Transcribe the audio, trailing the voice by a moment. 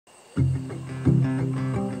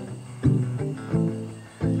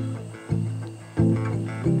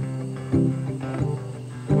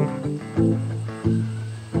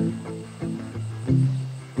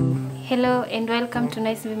Hello and welcome to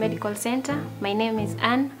Niceview Medical Center. My name is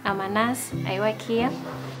Anne. I'm a nurse. I work here.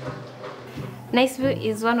 Niceview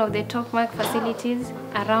is one of the top mark facilities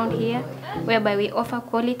around here, whereby we offer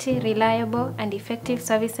quality, reliable and effective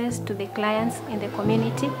services to the clients in the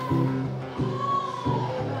community.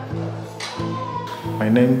 My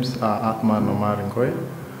name is Atman Omaringoy.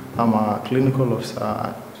 I'm a clinical officer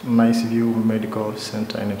at Niceview Medical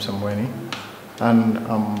Center in Msambweni, and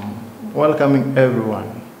I'm welcoming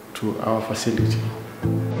everyone to our facility.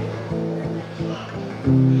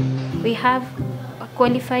 We have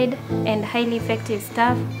qualified and highly effective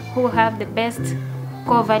staff who have the best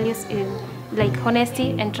core values in like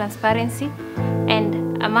honesty and transparency,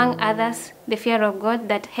 and among others, the fear of God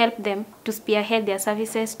that help them to spearhead their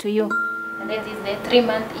services to you. And that is the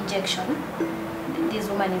 3-month injection. This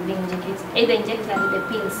woman is being injected. Either injected with the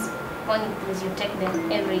pills, only pills, you take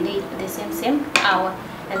them every day at the same hour.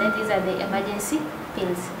 And then these are the emergency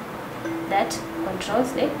pills that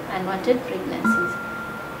controls the unwanted pregnancies.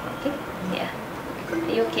 Okay? Yeah. Are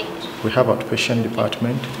you okay? We have outpatient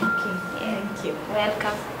department. Okay. Yeah. Thank you.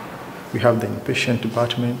 Welcome. We have the inpatient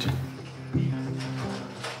department.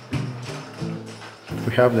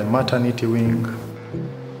 We have the maternity wing.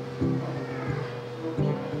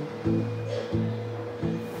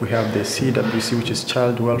 We have the CWC, which is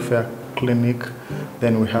Child Welfare Clinic.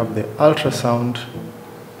 Then we have the ultrasound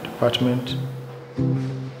department.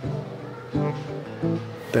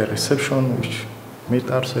 The reception, which meet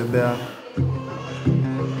outside there.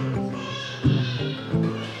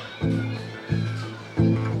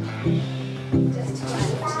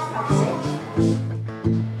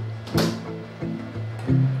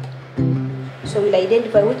 So we'll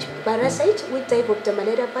identify which parasite, which type of the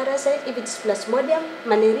malaria parasite, if it's Plasmodium,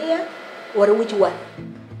 malaria, or which one.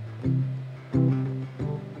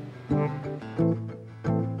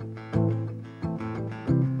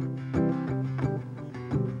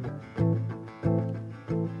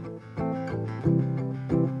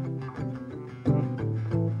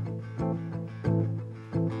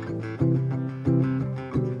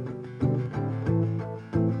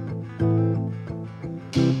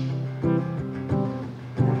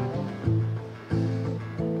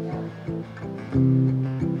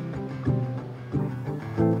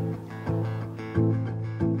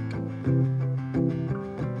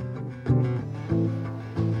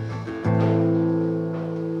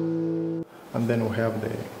 And then we have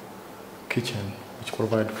the kitchen, which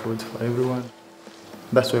provide foods for everyone.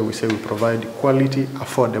 That's why we say we provide quality,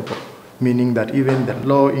 affordable, meaning that even the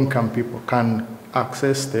low-income people can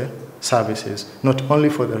access the services, not only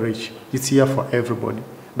for the rich, it's here for everybody.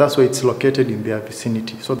 That's why it's located in their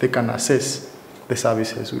vicinity, so they can access the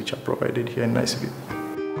services which are provided here in Niceview.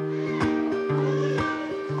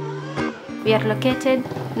 We are located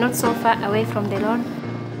not so far away from the road,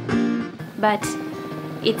 but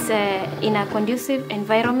it's in a conducive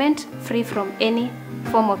environment, free from any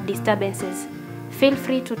form of disturbances. Feel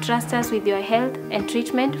free to trust us with your health and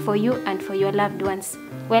treatment for you and for your loved ones.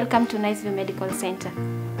 Welcome to Niceview Medical Center.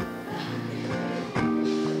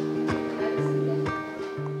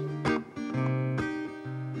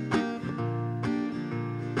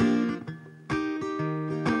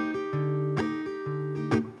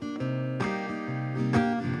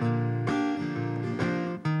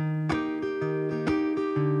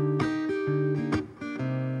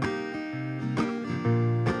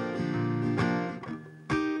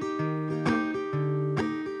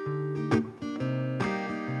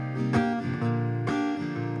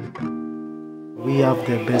 We have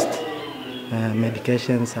the best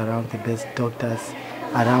medications around, the best doctors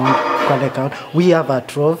around Kwale County. We have a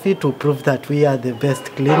trophy to prove that we are the best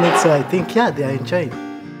clinic, so I think, yeah, they are enjoying.